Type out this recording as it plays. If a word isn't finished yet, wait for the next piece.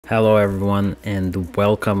Hello everyone and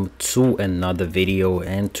welcome to another video,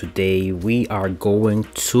 and today we are going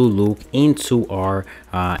to look into our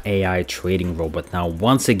AI trading robot. Now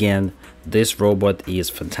once again, this robot is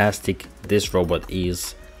fantastic. This robot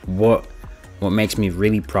is what makes me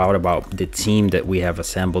really proud about the team that we have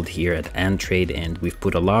assembled here at AntTrade, and we've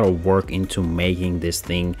put a lot of work into making this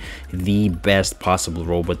thing the best possible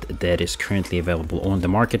robot that is currently available on the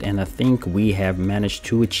market. And I think we have managed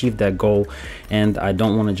to achieve that goal, and I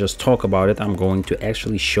don't want to just talk about it. I'm going to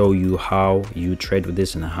actually show you how you trade with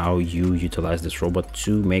this and how you utilize this robot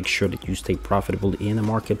to make sure that you stay profitable in the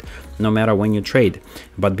market no matter when you trade.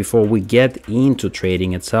 But before we get into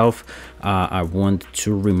trading itself, I want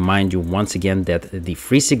to remind you once again that the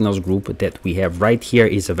free signals group that we have right here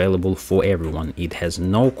is available for everyone. It has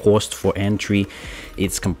no cost for entry.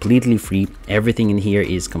 It's completely free. Everything in here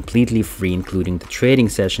is completely free, including the trading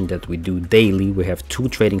session that we do daily. We have 2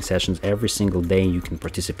 trading sessions every single day. You can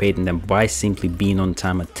participate in them by simply being on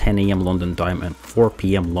time at 10 a.m. London time and 4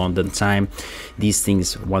 p.m. London time. These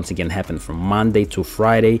things once again happen from Monday to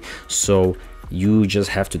Friday, so you just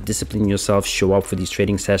have to discipline yourself, show up for these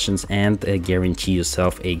trading sessions, and guarantee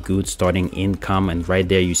yourself a good starting income. And right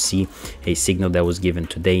there you see a signal that was given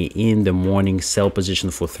today in the morning. Sell position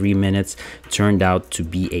for 3 minutes turned out to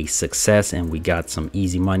be a success, and we got some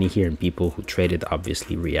easy money here, and people who traded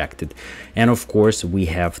obviously reacted. And of course we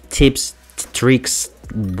have tips, tricks,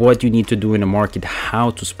 what you need to do in the market, how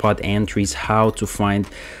to spot entries, how to find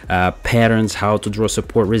patterns, how to draw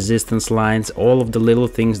support resistance lines. All of the little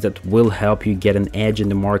things that will help you get an edge in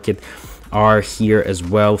the market are here as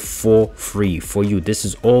well for free for you. This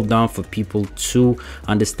is all done for people to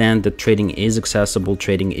understand that trading is accessible.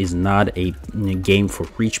 Trading is not a game for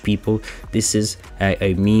rich people. This is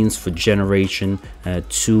a means for generation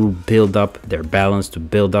to build up their balance, to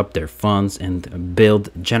build up their funds, and build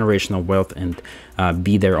generational wealth, and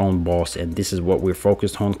be their own boss. And this is what we're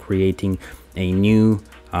focused on, creating a new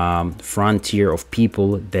frontier of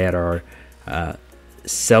people that are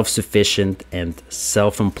self-sufficient and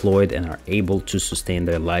self-employed and are able to sustain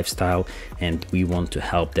their lifestyle, and we want to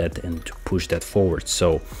help that and to push that forward.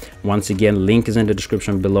 So once again, link is in the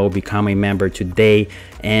description below. Become a member today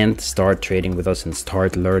and start trading with us and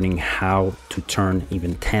start learning how to turn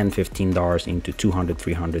even $10-15 into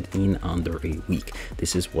 $200-300 in under a week.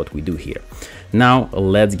 This is what we do here. Now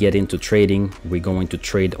let's get into trading. We're going to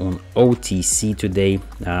trade on OTC today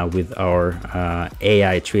with our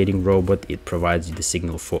AI trading robot. It provides you the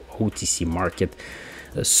signal for OTC market.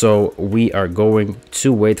 So we are going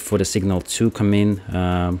to wait for the signal to come in.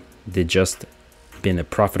 They just been a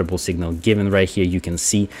profitable signal given right here. You can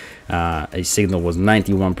see a signal was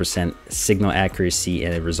 91% signal accuracy,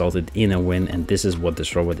 and it resulted in a win. And this is what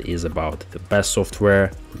this robot is about, the best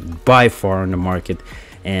software by far on the market.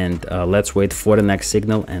 And let's wait for the next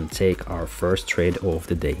signal and take our first trade of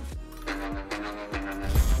the day.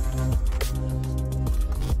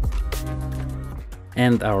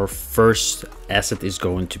 And our first asset is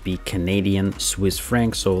going to be Canadian Swiss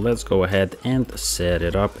franc. So let's go ahead and set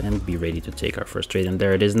it up and be ready to take our first trade. And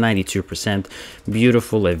there it is, 92%.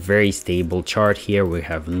 Beautiful, a very stable chart here. We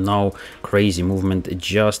have no crazy movement,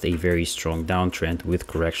 just a very strong downtrend with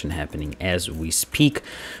correction happening as we speak.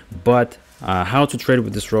 But how to trade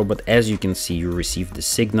with this robot: as you can see, you receive the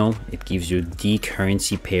signal, it gives you the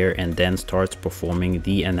currency pair, and then starts performing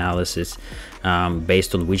the analysis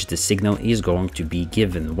based on which the signal is going to be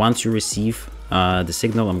given. Once you receive the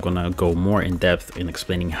signal, I'm gonna go more in depth in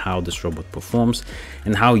explaining how this robot performs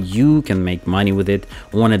and how you can make money with it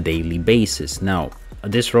on a daily basis. Now,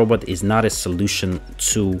 this robot is not a solution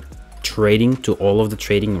to trading, to all of the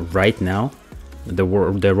trading right now. The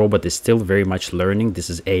robot is still very much learning. This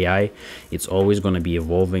is AI. It's always going to be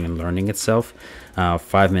evolving and learning itself.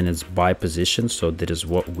 5 minutes buy position, so that is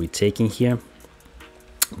what we're taking here.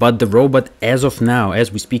 But the robot, as of now, as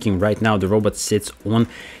we're speaking right now, the robot sits on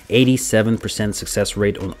 87% success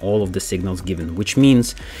rate on all of the signals given, which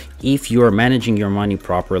means if you are managing your money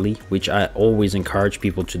properly, which I always encourage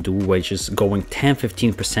people to do, which is going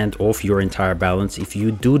 10-15% off your entire balance. If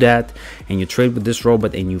you do that and you trade with this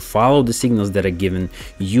robot and you follow the signals that are given,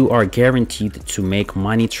 you are guaranteed to make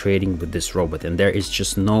money trading with this robot, and there is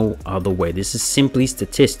just no other way. This is simply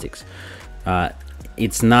statistics.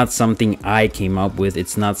 It's not something I came up with.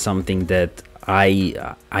 It's not something that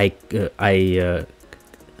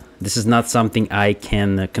this is not something I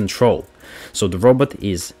can control. So the robot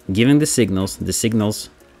is giving the signals,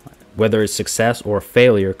 whether it's success or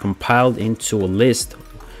failure, compiled into a list,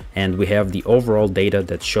 and we have the overall data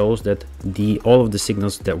that shows that all of the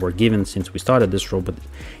signals that were given since we started this robot,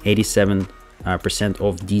 87%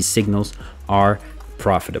 of these signals are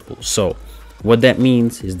profitable. So What that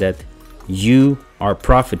means is that you are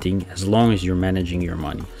profiting as long as you're managing your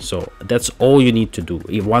money. So that's all you need to do.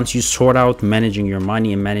 Once you sort out managing your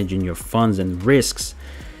money and managing your funds and risks,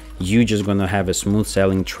 you're just gonna have a smooth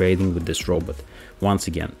sailing trading with this robot. Once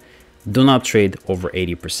again, do not trade over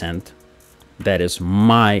 80%. That is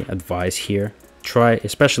my advice here. Try,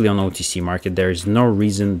 especially on OTC market, there is no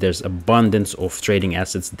reason, there's abundance of trading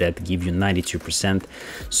assets that give you 92%.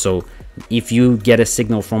 So if you get a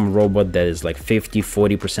signal from a robot that is like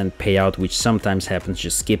 50-40% payout, which sometimes happens,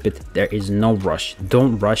 just skip it. There is no rush.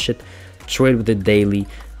 Don't rush it. Trade with it daily.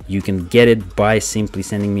 You can get it by simply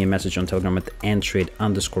sending me a message on Telegram at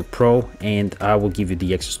ntrade_pro, and I will give you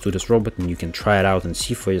the access to this robot and you can try it out and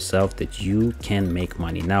see for yourself that you can make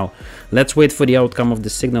money. Now let's wait for the outcome of the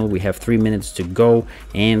signal. We have 3 minutes to go,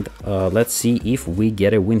 and let's see if we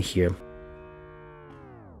get a win here.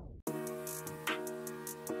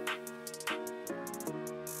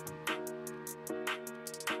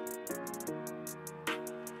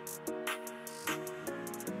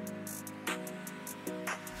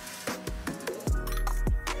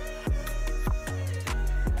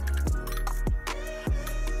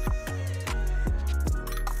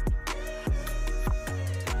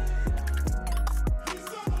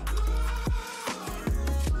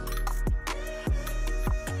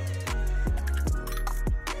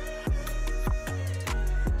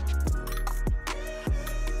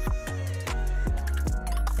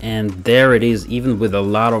 And there it is. Even with a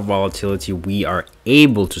lot of volatility, we are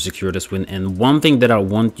able to secure this win. And one thing that I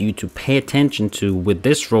want you to pay attention to with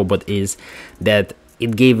this robot is that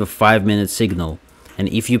it gave a 5-minute signal. And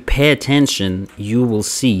if you pay attention, you will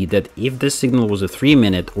see that if this signal was a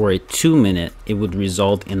 3-minute or a 2-minute, it would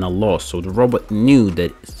result in a loss. So the robot knew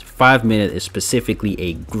that 5-minute is specifically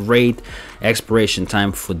a great expiration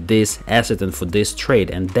time for this asset and for this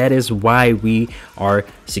trade, and that is why we are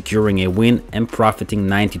securing a win and profiting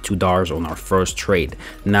 $92 on our first trade.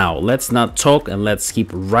 Now let's not talk and let's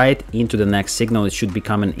skip right into the next signal. It should be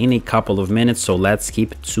coming in a couple of minutes, so let's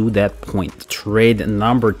skip to that point. Trade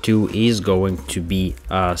number 2 is going to be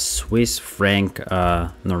Swiss franc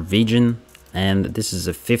Norwegian, and this is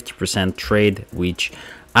a 50% trade, which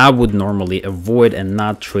I would normally avoid and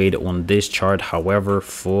not trade on this chart. However,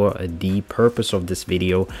 for the purpose of this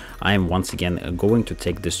video, I am once again going to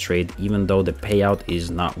take this trade, even though the payout is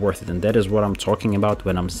not worth it. And that is what I'm talking about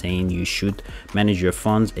when I'm saying you should manage your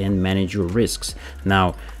funds and manage your risks.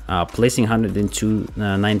 Now, placing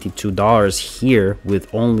 $192 here with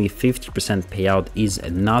only 50% payout is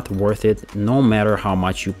not worth it, no matter how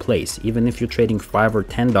much you place. Even if you're trading $5 or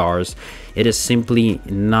 $10, it is simply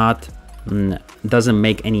not doesn't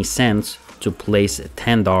make any sense to place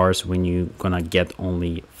 $10 when you're gonna get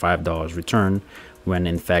only $5 return, when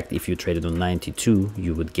in fact if you traded on 92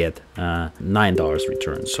 you would get $9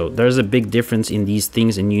 return. So there's a big difference in these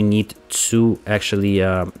things, and you need to actually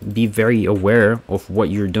be very aware of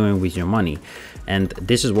what you're doing with your money. And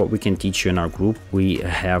this is what we can teach you in our group. We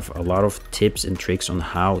have a lot of tips and tricks on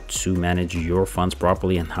how to manage your funds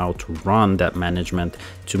properly and how to run that management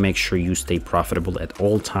to make sure you stay profitable at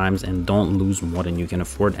all times and don't lose more than you can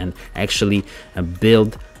afford, and actually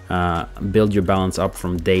build your balance up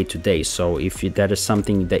from day to day. So if that is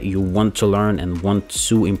something that you want to learn and want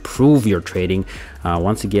to improve your trading,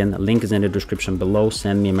 once again, link is in the description below.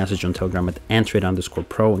 Send me a message on Telegram at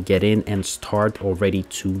ntrade_pro. Get in and start already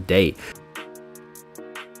today.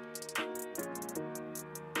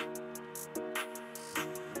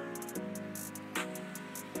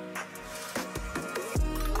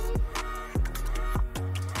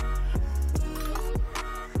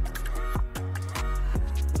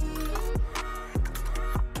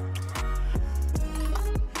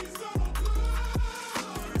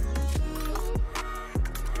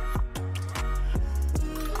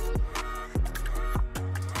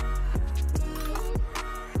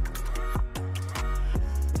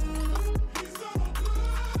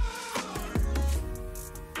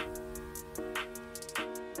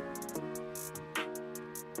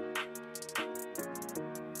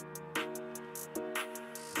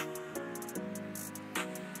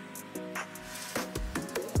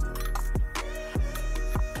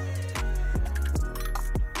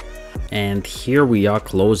 And here we are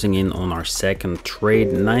closing in on our second trade,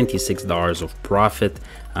 $96 of profit.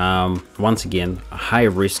 Once again, a high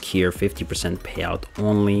risk here, 50% payout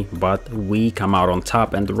only, but we come out on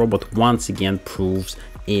top, and the robot once again proves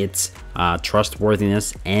its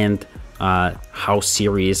trustworthiness and how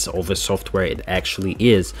serious of a software it actually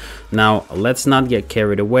is. Now let's not get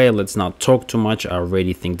carried away, let's not talk too much. I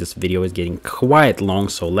already think this video is getting quite long,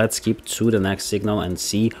 so let's skip to the next signal and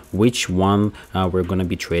see which one we're going to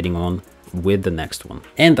be trading on with the next one.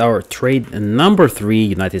 And our trade number 3,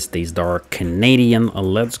 United States dollar Canadian.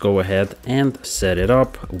 Let's go ahead and set it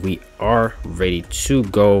up. We are ready to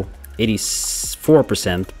go.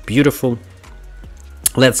 84%, beautiful.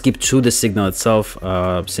 Let's skip to the signal itself,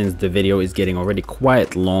 since the video is getting already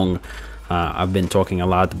quite long. I've been talking a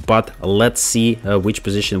lot, but let's see which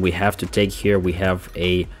position we have to take here. We have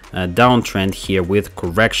a downtrend here with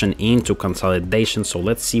correction into consolidation. So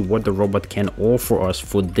let's see what the robot can offer us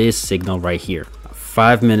for this signal right here.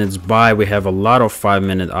 5 minutes buy. We have a lot of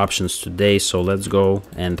 5-minute options today, so let's go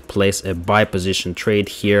and place a buy position trade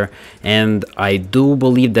here. And I do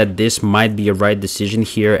believe that this might be a right decision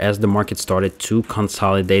here. As the market started to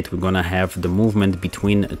consolidate, we're gonna have the movement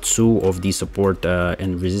between 2 of the support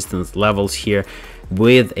and resistance levels here,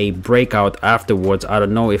 with a breakout afterwards. I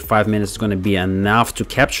don't know if 5 minutes is going to be enough to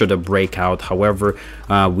capture the breakout. However,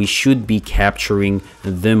 we should be capturing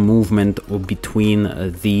the movement between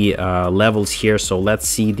the levels here. So let's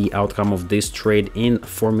see the outcome of this trade in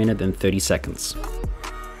 4 minutes and 30 seconds.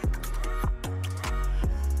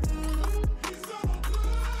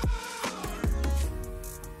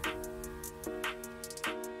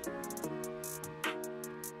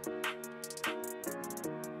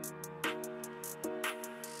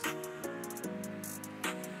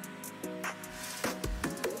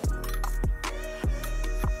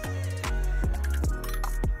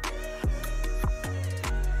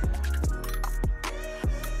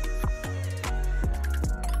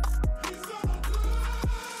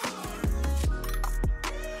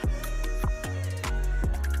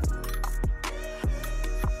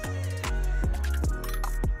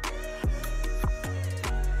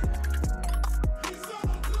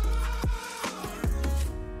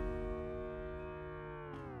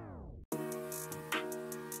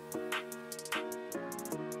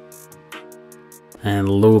 And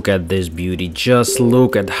look at this beauty. Just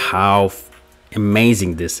look at how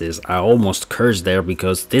amazing this is. I almost cursed there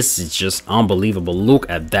because this is just unbelievable. Look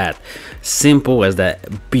at that. Simple as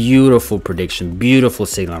that. Beautiful prediction, beautiful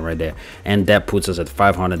signal right there. And that puts us at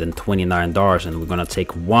 $529, and we're gonna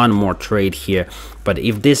take one more trade here. But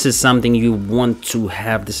if this is something you want to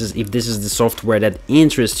have, if this is the software that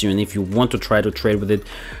interests you, and if you want to try to trade with it,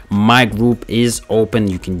 my group is open.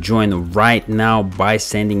 You can join right now by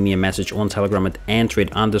sending me a message on Telegram at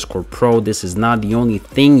Antrade_Pro. This is not the only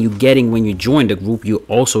thing you're getting when you join the group. You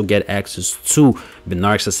also get access to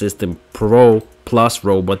Binance Assistant Pro Plus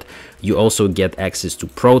Robot. You also get access to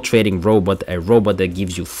Pro Trading Robot, a robot that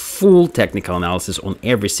gives you full technical analysis on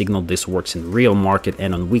every signal. This works in real market,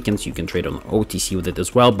 and on weekends you can trade on OTC with it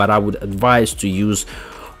as well. But I would advise to use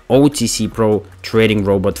OTC Pro Trading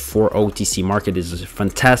Robot for OTC market. Is a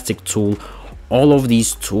fantastic tool. All of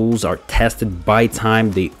these tools are tested by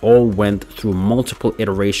time. They all went through multiple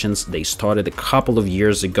iterations. They started a couple of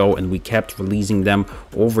years ago, and we kept releasing them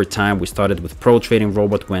over time. We started with Pro Trading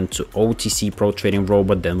Robot, went to OTC Pro Trading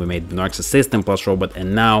Robot, then we made Binance Assistant Plus Robot,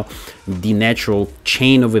 and now the natural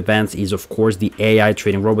chain of events is of course the AI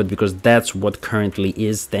Trading Robot, because that's what currently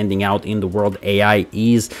is standing out in the world. AI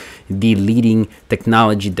is the leading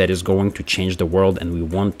technology that is going to change the world, and we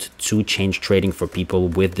want to change trading for people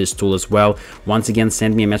with this tool as well. Once again,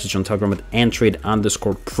 send me a message on Telegram at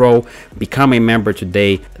Antrade_Pro. Become a member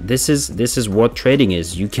today. This is what trading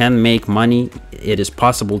is. You can make money. It is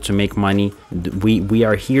possible to make money. We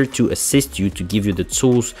are here to assist you, to give you the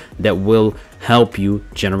tools that will help you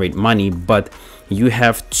generate money, but you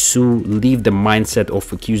have to leave the mindset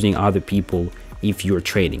of accusing other people if you're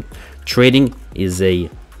trading. Trading is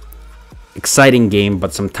a exciting game,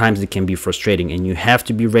 but sometimes it can be frustrating, and you have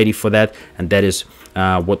to be ready for that. And that is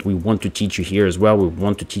what we want to teach you here as well. We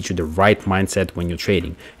want to teach you the right mindset when you're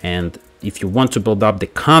trading. And if you want to build up the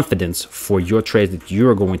confidence for your trades that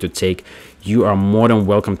you're going to take, you are more than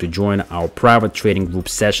welcome to join our private trading group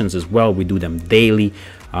sessions as well. We do them daily,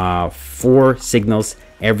 4 signals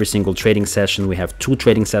every single trading session. We have 2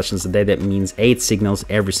 trading sessions a day. That means 8 signals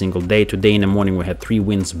every single day. Today in the morning we had 3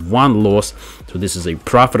 wins, 1 loss. So this is a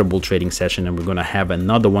profitable trading session, and we're going to have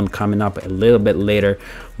another one coming up a little bit later.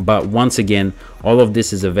 But once again, all of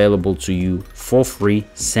this is available to you for free.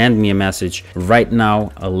 Send me a message right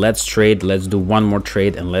now. Let's trade. Let's do one more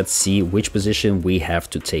trade, and let's see which position we have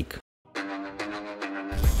to take.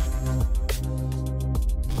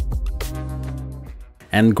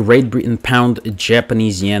 And Great Britain pound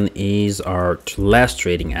Japanese yen is our last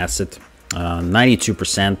trading asset.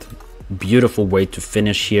 92%. Beautiful way to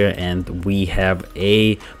finish here, and we have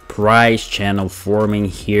a price channel forming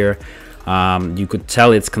here. You could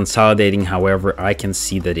tell it's consolidating. However, I can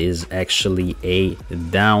see that is actually a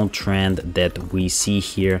downtrend that we see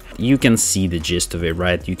here. You can see the gist of it,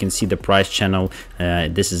 right? You can see the price channel.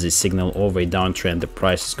 This is a signal of a downtrend. The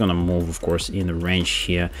price is gonna move, of course, in the range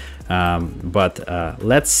here. But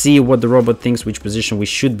let's see what the robot thinks, which position we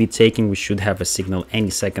should be taking. We should have a signal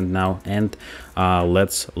any second now, and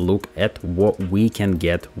let's look at what we can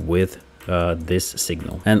get with this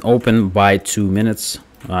signal. And open by 2 minutes.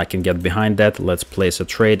 I can get behind that. Let's place a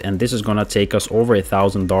trade, and this is gonna take us over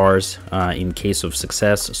 $1,000 in case of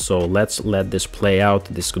success. So let's let this play out.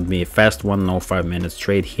 This could be a fast one, no 5 minutes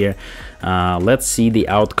trade here. Let's see the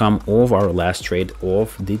outcome of our last trade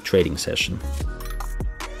of the trading session.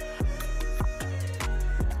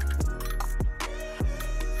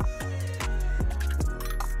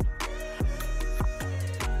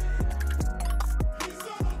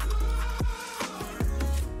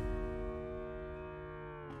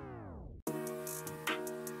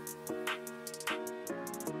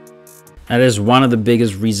 That is one of the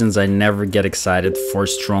biggest reasons I never get excited for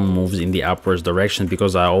strong moves in the upwards direction,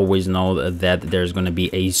 because I always know that there's going to be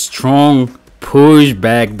a strong push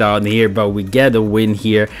back down here, but we get a win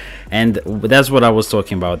here. And that's what I was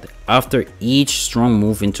talking about. After each strong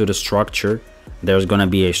move into the structure, there's going to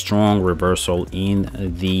be a strong reversal in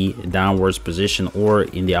the downwards position or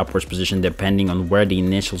in the upwards position, depending on where the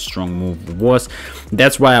initial strong move was.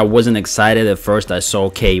 That's why I wasn't excited at first. I saw,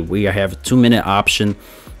 okay, we have a 2-minute option,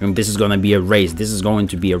 and this is going to be a race. This is going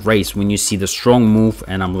to be a race when you see the strong move.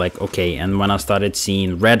 And I'm like, okay. And when I started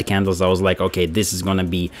seeing red candles, I was like, okay, this is going to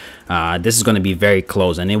be very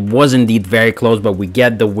close. And it was indeed very close, but we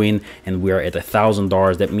get the win, and we are at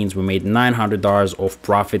 $1,000. That means we made $900 of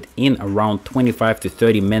profit in around 25 to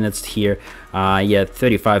 30 minutes here. Yeah,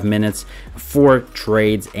 35 minutes, 4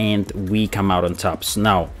 trades, and we come out on top. So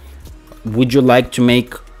now, would you like to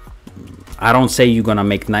make, I don't say you're gonna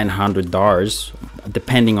make $900,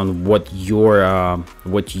 depending on what your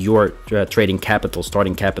trading capital,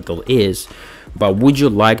 starting capital is, but would you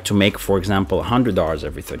like to make, for example, $100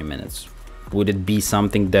 every 30 minutes? Would it be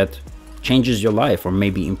something that changes your life, or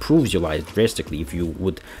maybe improves your life drastically, if you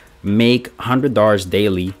would make $100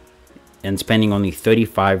 daily and spending only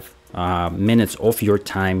 35 minutes of your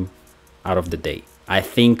time out of the day? I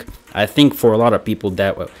think for a lot of people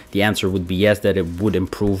that the answer would be yes, that it would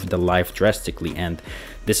improve the life drastically. And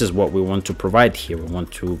this is what we want to provide here. We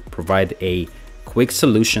want to provide a quick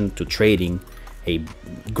solution to trading, a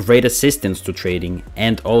great assistance to trading,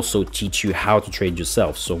 and also teach you how to trade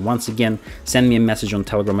yourself. So once again, send me a message on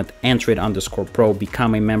Telegram at Antrade_Pro.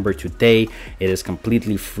 Become a member today. It is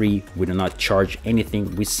completely free. We do not charge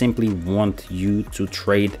anything. We simply want you to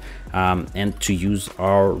trade and to use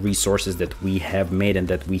our resources that we have made and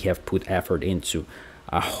that we have put effort into.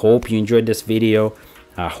 I hope you enjoyed this video.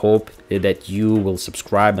 I hope that you will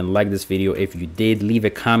subscribe and like this video. If you did, leave a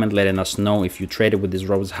comment letting us know if you traded with these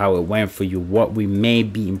robots, how it went for you, what we may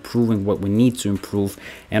be improving, what we need to improve.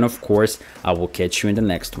 And of course, I will catch you in the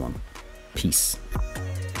next one. Peace.